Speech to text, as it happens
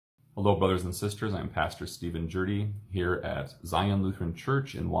Hello, brothers and sisters. I'm Pastor Stephen Jurdy here at Zion Lutheran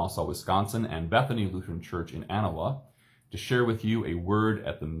Church in Wausau, Wisconsin, and Bethany Lutheran Church in Anawa to share with you a word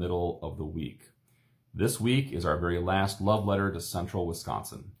at the middle of the week. This week is our very last love letter to Central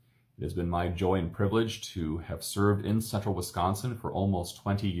Wisconsin. It has been my joy and privilege to have served in Central Wisconsin for almost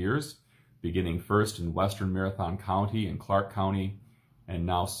 20 years, beginning first in Western Marathon County and Clark County, and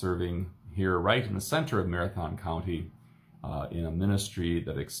now serving here right in the center of Marathon County in a ministry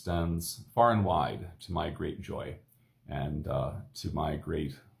that extends far and wide to my great joy and to my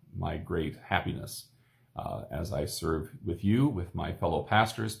great happiness as I serve with you, with my fellow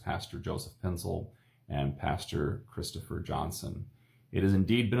pastors, Pastor Joseph Pinsel and Pastor Christopher Johnson. It has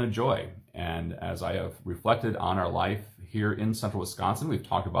indeed been a joy, and as I have reflected on our life here in Central Wisconsin, we've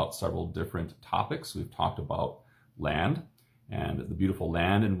talked about several different topics. We've talked about land and the beautiful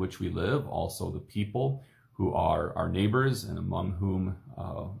land in which we live, also the people who are our neighbors and among whom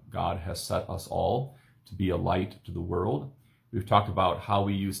God has set us all to be a light to the world. We've talked about how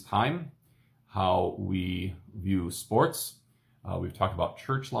we use time, how we view sports. We've talked about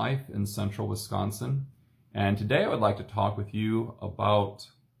church life in Central Wisconsin. And today I would like to talk with you about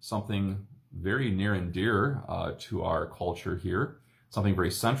something very near and dear to our culture here, something very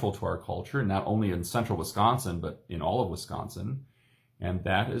central to our culture, not only in Central Wisconsin, but in all of Wisconsin, and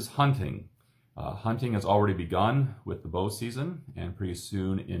that is hunting. Hunting has already begun with the bow season, and pretty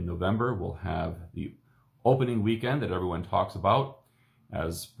soon in November we'll have the opening weekend that everyone talks about,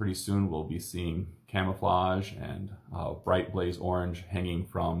 as pretty soon we'll be seeing camouflage and bright blaze orange hanging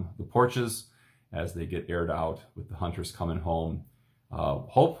from the porches as they get aired out with the hunters coming home,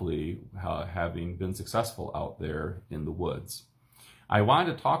 hopefully having been successful out there in the woods. I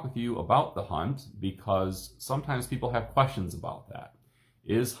wanted to talk with you about the hunt because sometimes people have questions about that.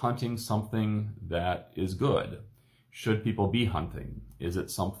 Is hunting something that is good? Should people be hunting? Is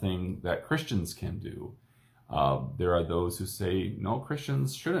it something that Christians can do? There are those who say, no,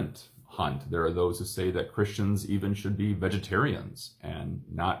 Christians shouldn't hunt. There are those who say that Christians even should be vegetarians and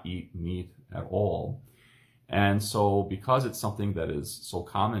not eat meat at all. And so because it's something that is so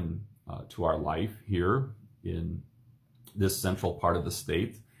common to our life here in this central part of the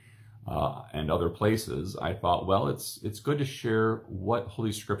state, and other places, I thought, well, it's good to share what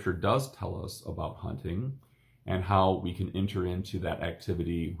Holy Scripture does tell us about hunting and how we can enter into that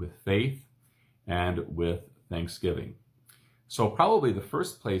activity with faith and with thanksgiving. So probably the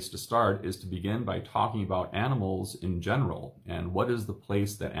first place to start is to begin by talking about animals in general and what is the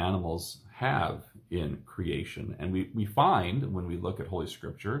place that animals have in creation. And we find when we look at Holy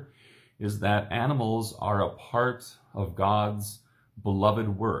Scripture is that animals are a part of God's beloved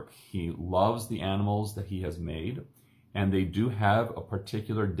work. He loves the animals that he has made, and they do have a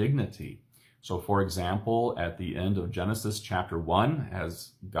particular dignity. So for example, at the end of Genesis chapter 1,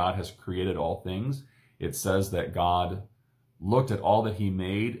 as God has created all things, it says that God looked at all that he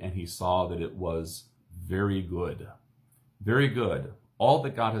made and he saw that it was very good. Very good. All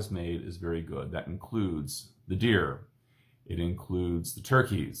that God has made is very good. That includes the deer. It includes the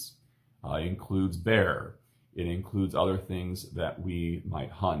turkeys. It includes bear. It includes other things that we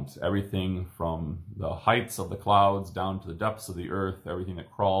might hunt. Everything from the heights of the clouds down to the depths of the earth, everything that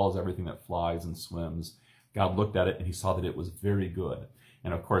crawls, everything that flies and swims. God looked at it and he saw that it was very good.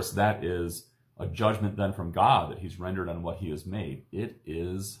 And of course, that is a judgment then from God that he's rendered on what he has made. It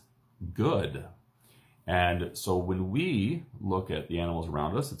is good. And so when we look at the animals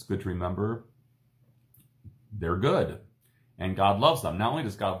around us, it's good to remember they're good. And God loves them. Not only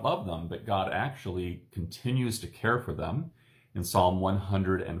does God love them, but God actually continues to care for them. In Psalm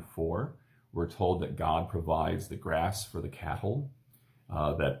 104, we're told that God provides the grass for the cattle,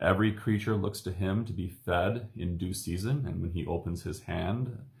 that every creature looks to him to be fed in due season, and when he opens his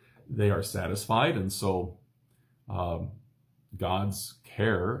hand, they are satisfied. And so God's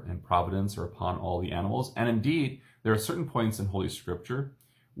care and providence are upon all the animals. And indeed, there are certain points in Holy Scripture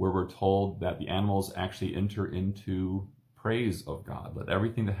where we're told that the animals actually enter into praise of God. Let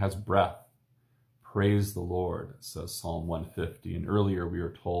everything that has breath praise the Lord, says Psalm 150. And earlier we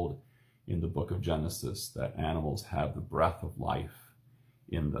are told in the book of Genesis that animals have the breath of life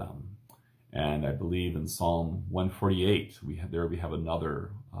in them. And I believe in Psalm 148, we have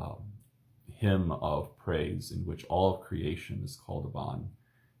another hymn of praise in which all of creation is called upon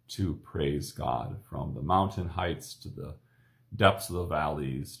to praise God, from the mountain heights to the depths of the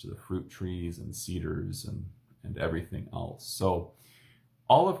valleys, to the fruit trees and cedars and everything else. So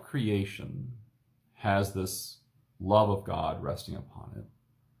all of creation has this love of God resting upon it.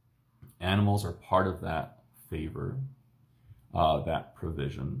 Animals are part of that favor, that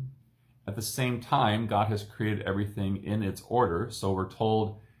provision. At the same time, God has created everything in its order. So we're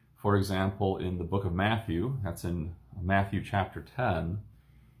told For example, in the book of Matthew, that's in Matthew chapter 10,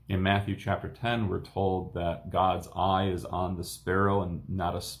 in Matthew chapter 10, we're told that God's eye is on the sparrow, and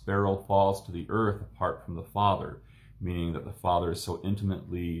not a sparrow falls to the earth apart from the Father, meaning that the Father is so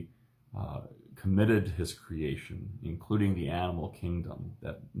intimately committed to his creation, including the animal kingdom,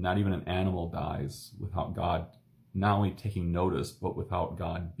 that not even an animal dies without God not only taking notice, but without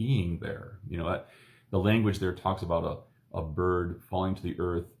God being there. You know, the language there talks about a bird falling to the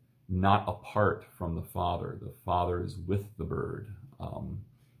earth not apart from the Father. The Father is with the bird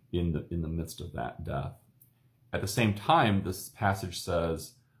in the midst of that death. At the same time, this passage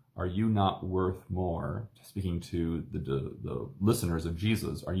says, "Are you not worth more?" Speaking to the listeners of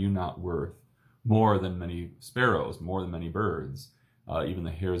Jesus, "Are you not worth more than many sparrows, more than many birds? Even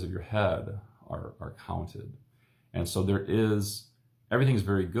the hairs of your head are counted." And so everything's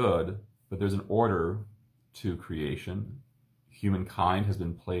very good, but there's an order to creation. Humankind has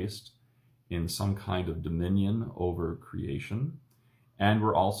been placed in some kind of dominion over creation. And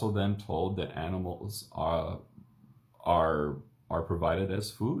we're also then told that animals are provided as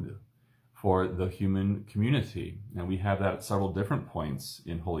food for the human community. And we have that at several different points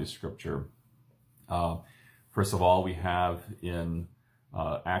in Holy Scripture. First of all, we have in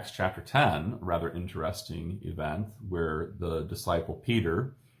Acts chapter 10, a rather interesting event where the disciple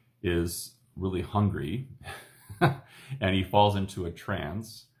Peter is really hungry and he falls into a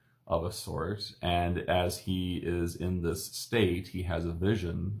trance of a sort. And as he is in this state, he has a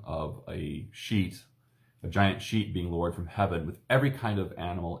vision of a giant sheet being lowered from heaven with every kind of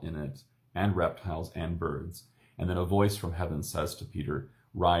animal in it, and reptiles and birds. And then a voice from heaven says to Peter,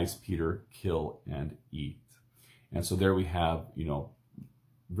 "Rise, Peter, kill and eat." And so there we have,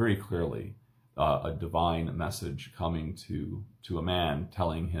 very clearly a divine message coming to a man,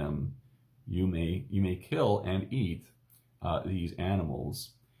 telling him, you may kill and eat these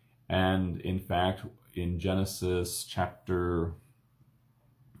animals. And in fact, in Genesis chapter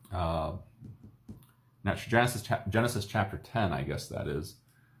 10, I guess that is,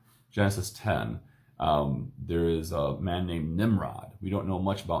 Genesis 10, there is a man named Nimrod. We don't know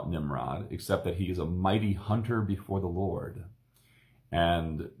much about Nimrod, except that he is a mighty hunter before the Lord.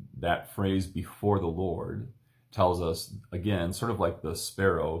 And that phrase, "before the Lord," tells us, again, sort of like the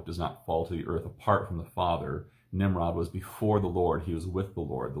sparrow does not fall to the earth apart from the Father, Nimrod was before the Lord. He was with the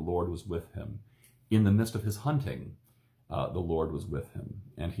Lord. The Lord was with him. In the midst of his hunting, the Lord was with him,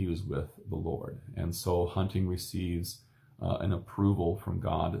 and he was with the Lord. And so hunting receives an approval from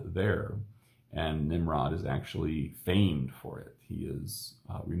God there. And Nimrod is actually famed for it. He is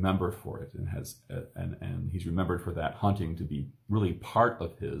remembered for it, and he's remembered for that hunting to be really part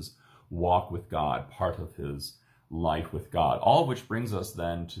of his walk with God, part of his life with God. All of which brings us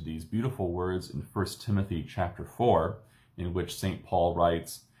then to these beautiful words in 1 Timothy chapter 4, in which St. Paul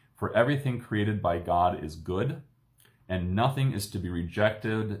writes, "For everything created by God is good, and nothing is to be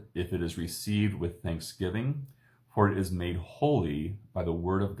rejected if it is received with thanksgiving, for it is made holy by the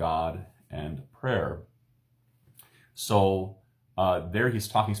word of God and prayer." So there he's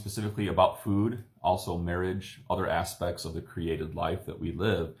talking specifically about food, also marriage, other aspects of the created life that we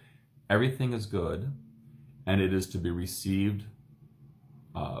live. Everything is good, and it is to be received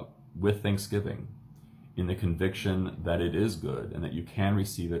with thanksgiving, in the conviction that it is good and that you can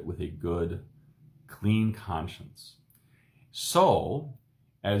receive it with a good, clean conscience. So,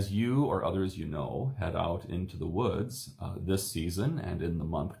 as you or others you know head out into the woods this season and in the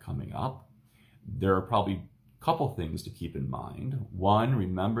month coming up, there are probably a couple things to keep in mind. One,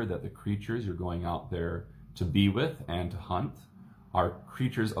 remember that the creatures you're going out there to be with and to hunt are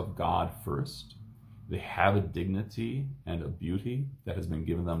creatures of God first. They have a dignity and a beauty that has been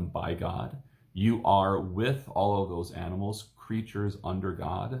given them by God. You are, with all of those animals, creatures under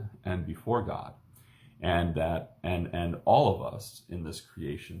God and before God. And all of us in this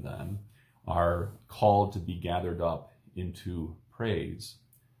creation then are called to be gathered up into praise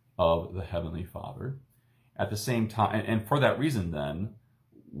of the Heavenly Father. At the same time, and for that reason then,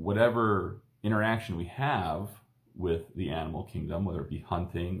 whatever interaction we have with the animal kingdom, whether it be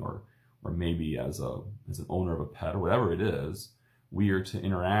hunting or maybe as an owner of a pet or whatever it is, we are to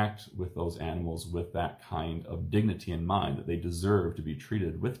interact with those animals with that kind of dignity in mind, that they deserve to be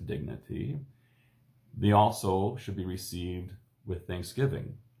treated with dignity. They also should be received with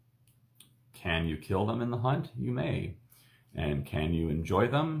thanksgiving. Can you kill them in the hunt? You may. And can you enjoy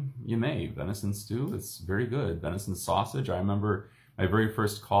them? You may. Venison stew, it's very good. Venison sausage, I remember my very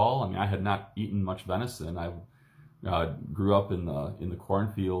first call. I had not eaten much venison. I grew up in the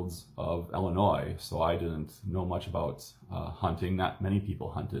cornfields of Illinois, so I didn't know much about hunting. Not many people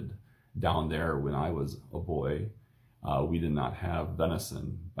hunted down there when I was a boy. We did not have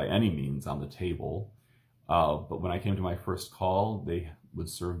venison by any means on the table. But when I came to my first call, they would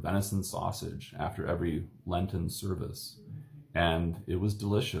serve venison sausage after every Lenten service. And it was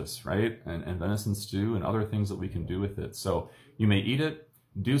delicious, right? And venison stew and other things that we can do with it. So you may eat it,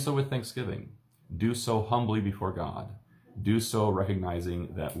 do so with thanksgiving. Do so humbly before God. Do so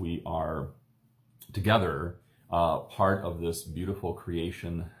recognizing that we are together part of this beautiful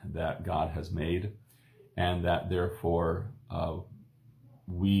creation that God has made, and that therefore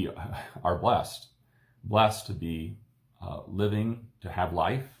we are blessed to be living, to have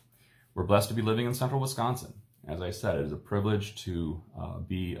life. We're blessed to be living in central Wisconsin. As I said, it is a privilege to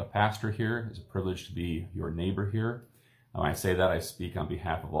be a pastor here. It's a privilege to be your neighbor here. When I say that, I speak on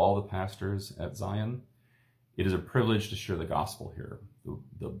behalf of all the pastors at Zion. It is a privilege to share the gospel here,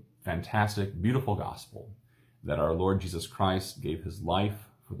 the fantastic, beautiful gospel that our Lord Jesus Christ gave his life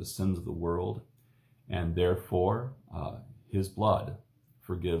for the sins of the world, and therefore his blood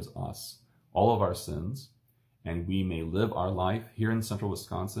forgives us all of our sins, and we may live our life here in central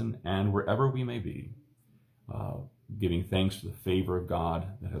Wisconsin and wherever we may be, giving thanks for the favor of God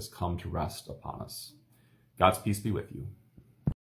that has come to rest upon us. God's peace be with you.